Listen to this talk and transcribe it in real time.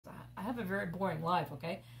have a very boring life,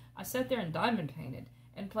 okay? I sat there and diamond painted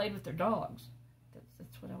and played with their dogs.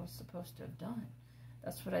 That's what I was supposed to have done.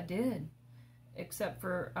 That's what I did. Except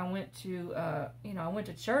for I went to, I went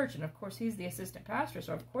to church, and of course he's the assistant pastor,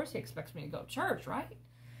 so of course he expects me to go to church, right?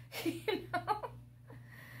 You know?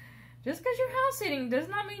 Just because you're house sitting does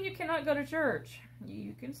not mean you cannot go to church.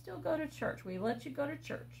 You can still go to church. We let you go to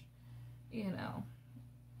church, you know.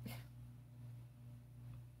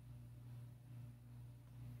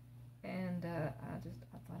 And I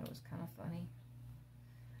thought it was kind of funny.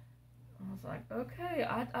 I was like, okay,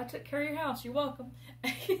 I took care of your house. You're welcome.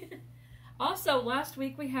 Also, last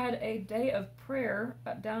week we had a day of prayer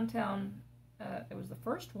at downtown. It was the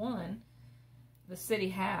first one the city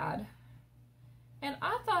had. And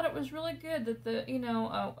I thought it was really good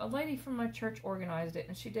that a lady from my church organized it,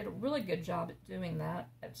 and she did a really good job at doing that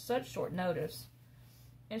at such short notice.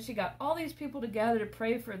 And she got all these people together to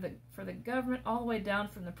pray for the government, all the way down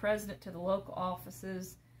from the president to the local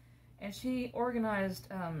offices. And she organized,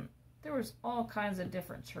 there was all kinds of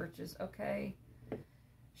different churches, okay?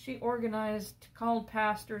 She organized, called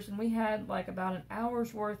pastors, and we had like about an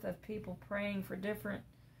hour's worth of people praying for different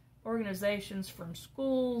organizations, from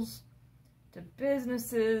schools to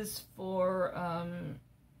businesses, for,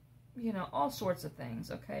 all sorts of things,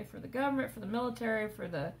 okay? For the government, for the military, for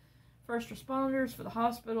the first responders, for the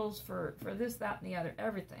hospitals, for this, that, and the other,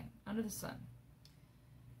 everything under the sun.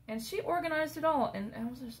 And she organized it all, and I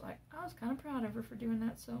was just like, I was kind of proud of her for doing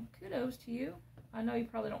that, so kudos to you. I know you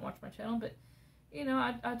probably don't watch my channel, but,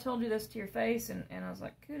 I told you this to your face, and I was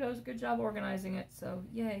like, kudos, good job organizing it, so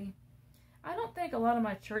yay. I don't think a lot of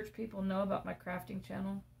my church people know about my crafting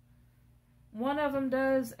channel. One of them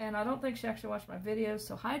does, and I don't think she actually watched my videos,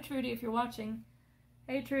 so hi Trudy if you're watching.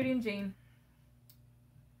 Hey Trudy and Jean,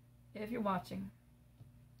 if you're watching.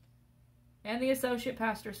 And the associate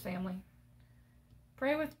pastor's family.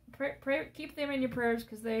 Pray, keep them in your prayers,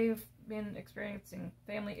 because they've been experiencing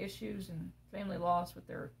family issues and family loss with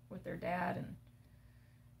their dad,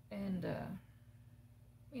 and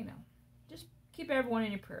just keep everyone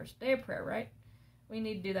in your prayers. Day of prayer, right? We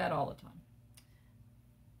need to do that all the time.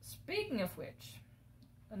 Speaking of which,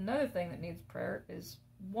 another thing that needs prayer is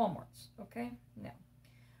Walmart's, okay? Now,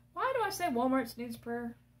 why do I say Walmart's needs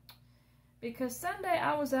prayer? Because Sunday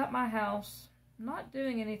I was at my house, not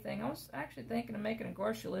doing anything. I was actually thinking of making a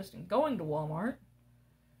grocery list and going to Walmart.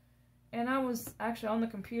 And I was actually on the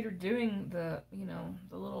computer doing the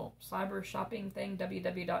little cyber shopping thing,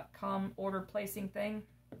 www.com order placing thing.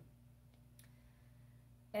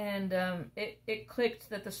 And it clicked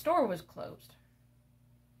that the store was closed.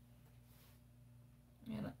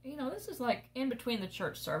 And this is like in between the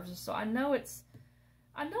church services, so I know it's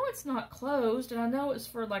not closed, and I know it's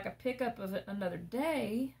for like a pickup of another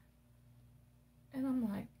day. And I'm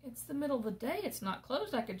like, it's the middle of the day, it's not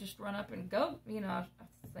closed. I could just run up and go. I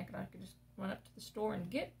was thinking I could just run up to the store and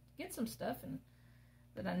get some stuff and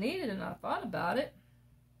that I needed, and I thought about it.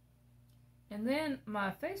 And then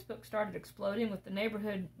my Facebook started exploding with the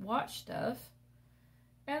neighborhood watch stuff,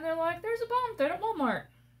 and they're like, there's a bomb threat at Walmart.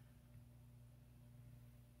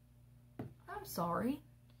 I'm sorry.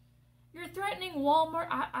 You're threatening Walmart.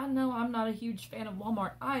 I know I'm not a huge fan of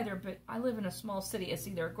Walmart either, but I live in a small city. It's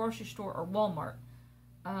either a grocery store or Walmart.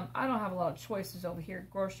 I don't have a lot of choices over here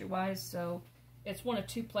grocery-wise, so it's one of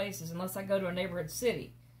two places unless I go to a neighborhood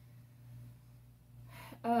city.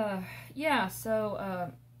 Yeah,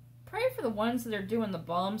 so pray for the ones that are doing the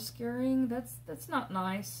bomb scaring. That's not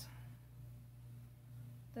nice.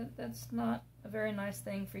 That's not a very nice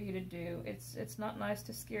thing for you to do. It's not nice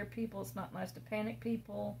to scare people. It's not nice to panic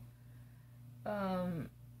people. I'm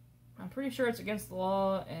pretty sure it's against the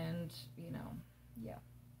law, and yeah.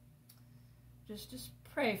 Just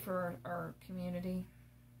pray for our community.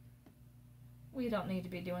 We don't need to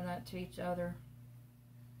be doing that to each other.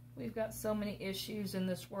 We've got so many issues in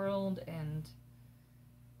this world, and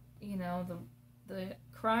the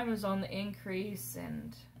crime is on the increase,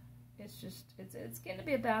 and it's getting to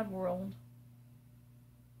be a bad world.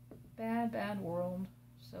 Bad world.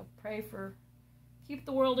 So keep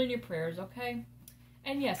the world in your prayers, okay?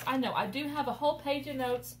 And yes, I know, I do have a whole page of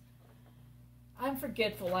notes. I'm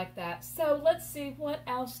forgetful like that. So let's see, what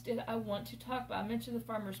else did I want to talk about? I mentioned the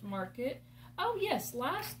farmer's market. Oh yes,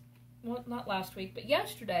 not last week, but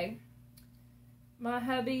yesterday, my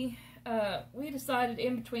hubby, we decided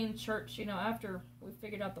in between church, after we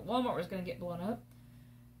figured out that Walmart was going to get blown up,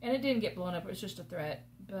 and it didn't get blown up, it was just a threat,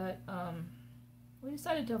 but we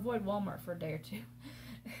decided to avoid Walmart for a day or two.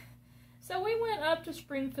 So we went up to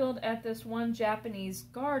Springfield at this one Japanese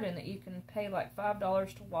garden that you can pay like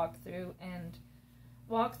 $5 to walk through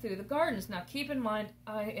the gardens. Now keep in mind,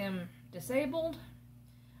 I am disabled.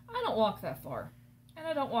 I don't walk that far, and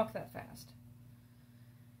I don't walk that fast.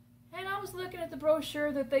 And I was looking at the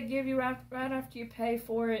brochure that they give you right after you pay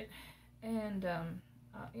for it, and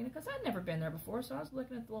you know, because I'd never been there before, so I was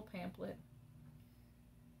looking at the little pamphlet,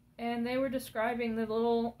 and they were describing the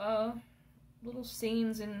little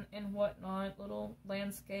scenes and whatnot, little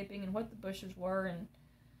landscaping and what the bushes were, and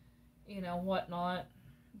you know, whatnot.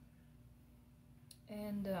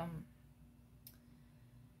 And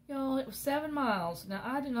y'all, it was 7 miles. Now,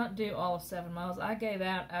 I did not do all of 7 miles. I gave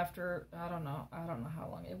out after, I don't know how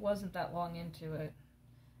long. It wasn't that long into it.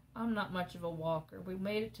 I'm not much of a walker. We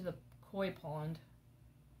made it to the koi pond.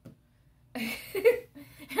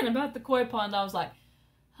 And about the koi pond, I was like,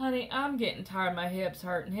 honey, I'm getting tired. My hips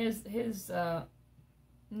hurt. And his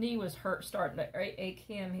knee was starting to ache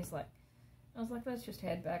him. He's like, I was like, let's just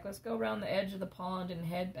head back. Let's go around the edge of the pond and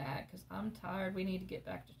head back because I'm tired. We need to get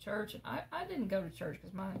back to church. And I didn't go to church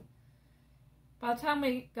because by the time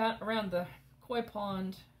we got around the koi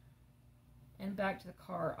pond and back to the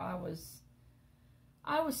car, I was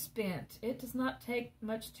spent. It does not take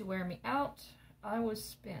much to wear me out. I was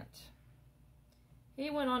spent. He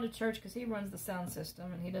went on to church because he runs the sound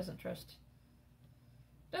system and he doesn't trust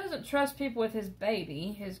people with his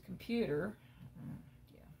baby, his computer.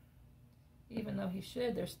 Even though he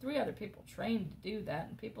should. There's 3 other people trained to do that,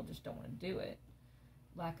 and people just don't want to do it.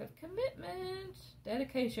 Lack of commitment.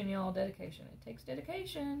 Dedication, y'all. Dedication. It takes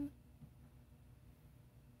dedication.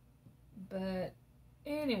 But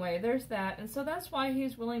anyway, there's that. And so that's why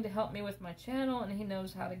he's willing to help me with my channel, and he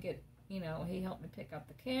knows how to get, you know, he helped me pick up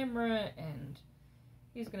the camera, and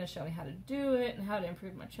he's going to show me how to do it and how to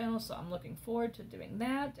improve my channel. So I'm looking forward to doing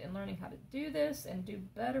that and learning how to do this and do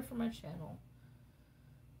better for my channel.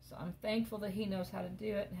 So I'm thankful that he knows how to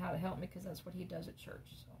do it and how to help me because that's what he does at church.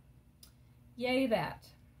 So, yay that.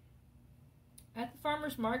 At the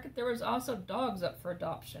farmer's market, there was also dogs up for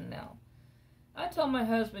adoption now. I told my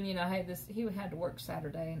husband, you know, hey, he had to work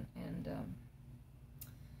Saturday, and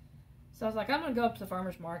so I was like, I'm going to go up to the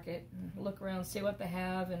farmer's market and look around, see what they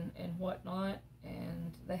have and whatnot.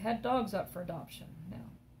 And they had dogs up for adoption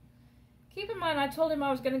now. Keep in mind, I told him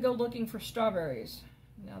I was going to go looking for strawberries.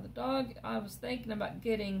 Now, the dog I was thinking about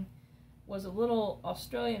getting was a little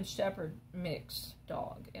Australian Shepherd mix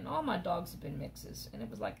dog. And all my dogs have been mixes. And it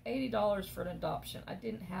was like $80 for an adoption. I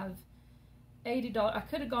didn't have $80. I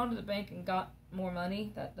could have gone to the bank and got more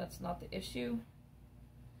money. That's not the issue.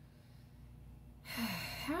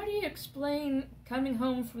 How do you explain coming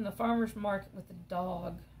home from the farmer's market with a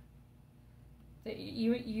dog that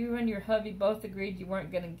you and your hubby both agreed you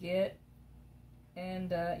weren't going to get?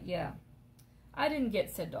 And, yeah. I didn't get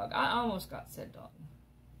said dog. I almost got said dog.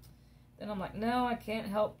 Then I'm like, no, I can't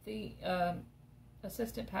help the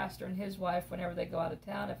assistant pastor and his wife whenever they go out of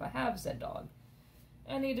town if I have said dog.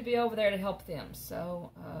 I need to be over there to help them.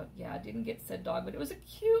 So, yeah, I didn't get said dog, but it was a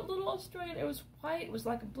cute little Australian. It was white. It was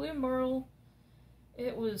like a blue merle.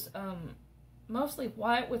 It was mostly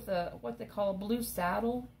white with what they call a blue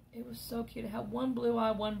saddle. It was so cute. It had one blue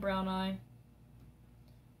eye, one brown eye.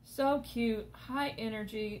 So cute, high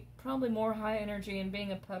energy, probably more high energy in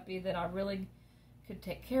being a puppy that I really could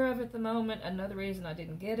take care of at the moment. Another reason I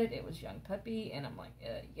didn't get it, it was young puppy, and I'm like,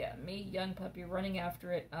 yeah, me, young puppy, running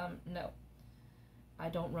after it, no, I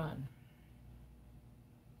don't run.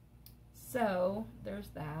 So, there's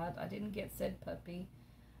that. I didn't get said puppy.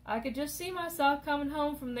 I could just see myself coming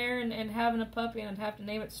home from there and having a puppy, and I'd have to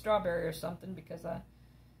name it Strawberry or something because I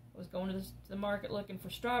was going to the market looking for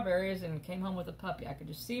strawberries and came home with a puppy. I could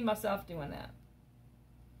just see myself doing that.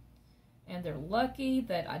 And they're lucky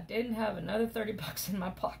that I didn't have another 30 bucks in my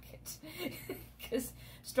pocket. Because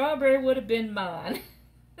Strawberry would have been mine.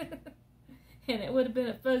 And it would have been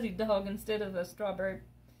a fuzzy dog instead of a strawberry,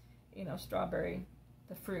 you know, strawberry,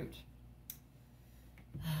 the fruit.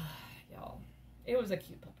 Y'all, it was a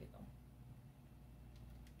cute puppy though.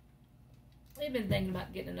 We've been thinking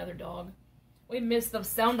about getting another dog. We miss the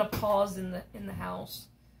sound of paws in the house.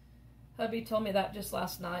 Hubby told me that just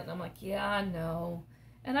last night, and I'm like, yeah, I know.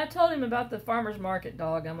 And I told him about the farmer's market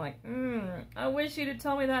dog. I'm like, I wish you'd have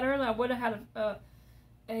told me that earlier. I would have had a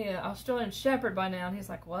Australian Shepherd by now. And he's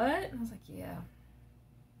like, what? And I was like, yeah.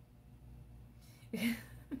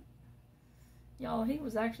 Y'all, he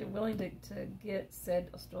was actually willing to get said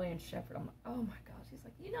Australian Shepherd. I'm like, oh my gosh. He's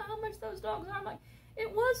like, you know how much those dogs are? I'm like, it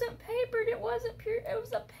wasn't papered. It wasn't pure. It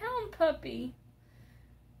was a pound puppy.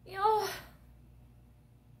 Y'all.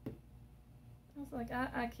 I was like,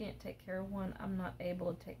 I can't take care of one. I'm not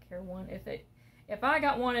able to take care of one. If I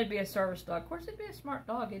got one, it'd be a service dog. Of course, it'd be a smart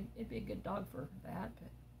dog. It'd be a good dog for that. But,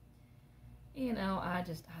 you know, I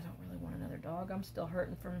don't really want another dog. I'm still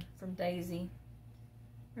hurting from Daisy.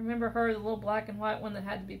 Remember her, the little black and white one that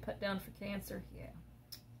had to be put down for cancer? Yeah.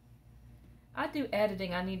 I do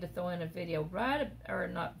editing. I need to throw in a video or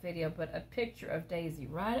not video, but a picture of Daisy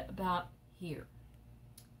right about here.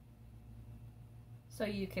 So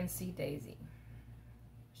you can see Daisy.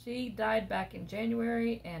 She died back in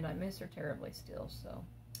January, and I miss her terribly still, so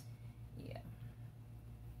yeah.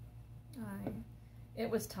 It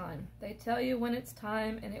was time. They tell you when it's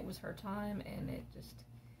time, and it was her time, and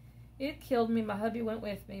it killed me. My hubby went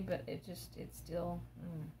with me, but it's still,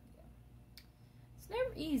 yeah. It's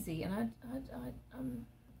never easy, and I'm,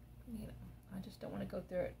 I just don't want to go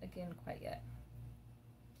through it again quite yet.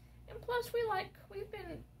 And plus, we've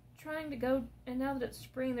been trying to go, and now that it's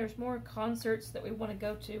spring, there's more concerts that we want to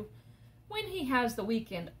go to when he has the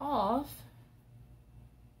weekend off,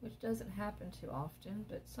 which doesn't happen too often,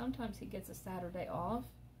 but sometimes he gets a Saturday off.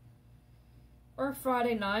 Or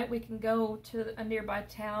Friday night, we can go to a nearby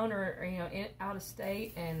town or out of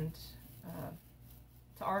state, and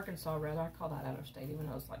to Arkansas, rather. I call that out of state, even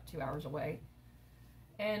though it's like 2 hours away.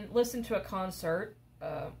 And listen to a concert.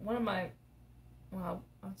 One of my, well,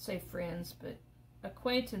 I'd say friends, but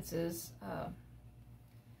acquaintances,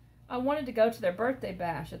 I wanted to go to their birthday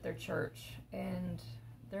bash at their church, and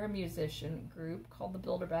they're a musician group called the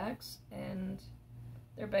Bilderbacks, and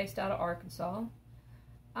they're based out of Arkansas.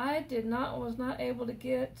 I was not able to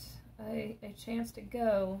get a chance to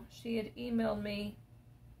go. She had emailed me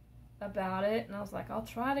about it, and I was like, I'll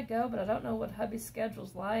try to go, but I don't know what hubby's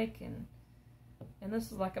schedule's like, and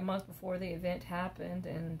this was like a month before the event happened,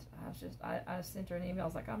 and I sent her an email. I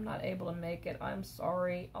was like, I'm not able to make it. I'm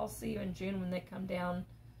sorry. I'll see you in June when they come down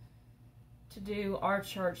to do our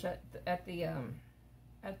church at the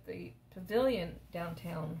pavilion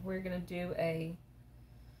downtown. We're gonna do a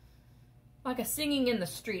singing in the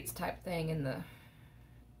streets type thing in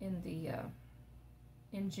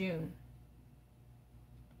June.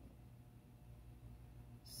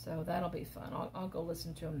 So that'll be fun. I'll go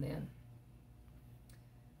listen to them then.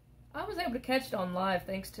 I was able to catch it on live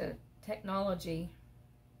thanks to technology.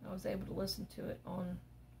 I was able to listen to it on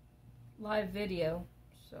live video.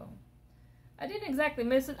 So I didn't exactly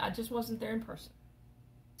miss it. I just wasn't there in person.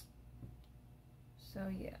 So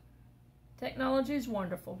yeah. Technology is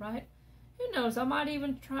wonderful, right? Who knows? I might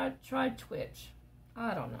even try Twitch.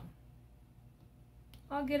 I don't know.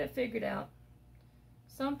 I'll get it figured out.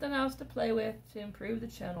 Something else to play with to improve the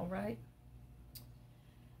channel, right?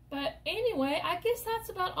 But anyway, I guess that's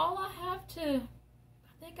about all I have to...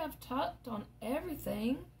 I think I've touched on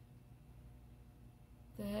everything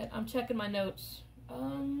that... I'm checking my notes.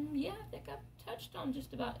 Yeah, I think I've touched on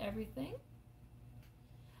just about everything.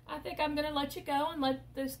 I think I'm going to let you go and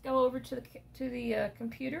let this go over to the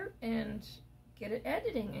computer and get it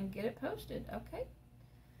editing and get it posted, okay?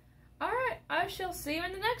 All right, I shall see you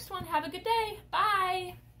in the next one. Have a good day.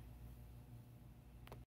 Bye.